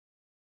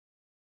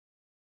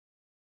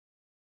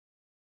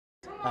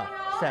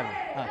7.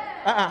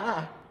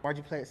 Why'd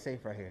you play it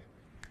safe right here?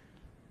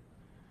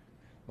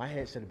 My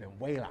head should have been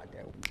way out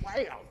there.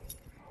 Way out.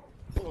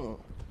 Boom,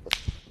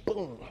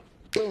 boom,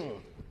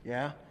 boom.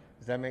 Yeah?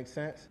 Does that make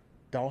sense?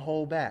 Don't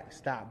hold back.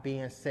 Stop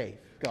being safe.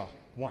 Go.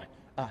 1,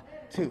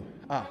 2,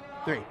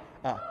 3,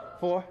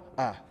 4,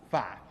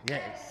 5.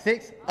 Yeah.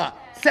 6,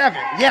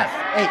 7. Yes.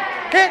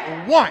 8. Hit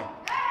 1,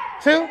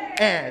 2,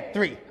 and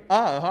 3.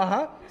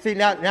 See,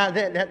 now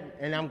that,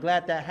 and I'm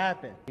glad that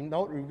happened. You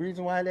know the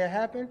reason why that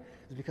happened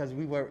is because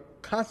we were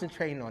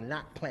concentrating on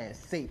not playing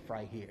safe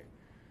right here.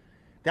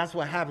 That's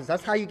what happens.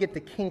 That's how you get the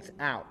kinks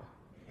out.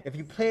 If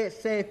you play it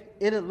safe,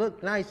 it'll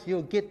look nice.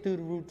 You'll get through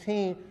the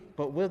routine,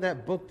 but will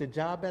that book the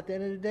job at the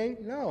end of the day?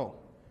 No,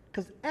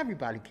 because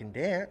everybody can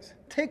dance.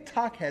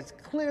 TikTok has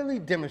clearly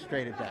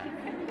demonstrated that.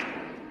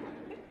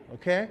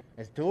 Okay?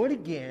 Let's do it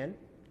again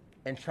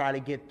and try to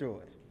get through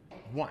it.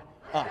 1,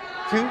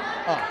 2,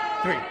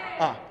 3,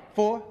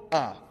 4,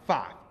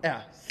 5,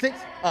 6,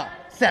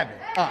 7,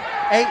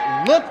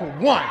 8. Look,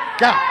 1,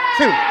 down,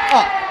 2,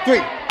 3,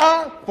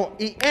 4.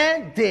 E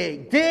and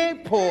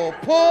dig, pull,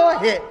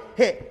 hit.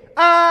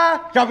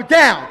 Drop it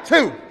down.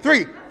 2,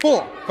 3,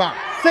 4, 5,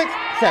 6,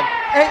 7,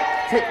 8.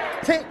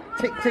 Tick.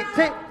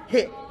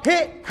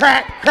 Hit,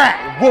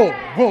 crack, boom,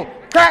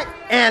 crack,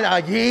 and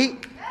a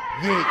yeet.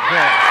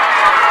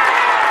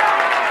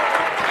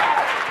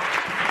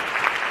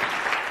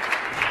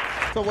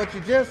 So what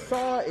you just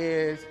saw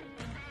is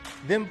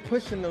them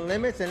pushing the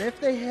limits, and if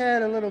they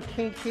had a little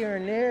kink here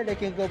and there, they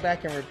can go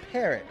back and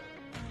repair it.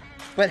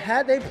 But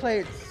had they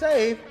played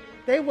safe,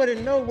 they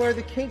wouldn't know where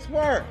the kinks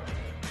were.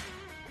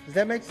 Does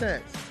that make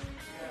sense?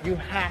 You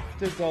have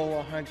to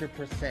go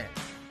 100%.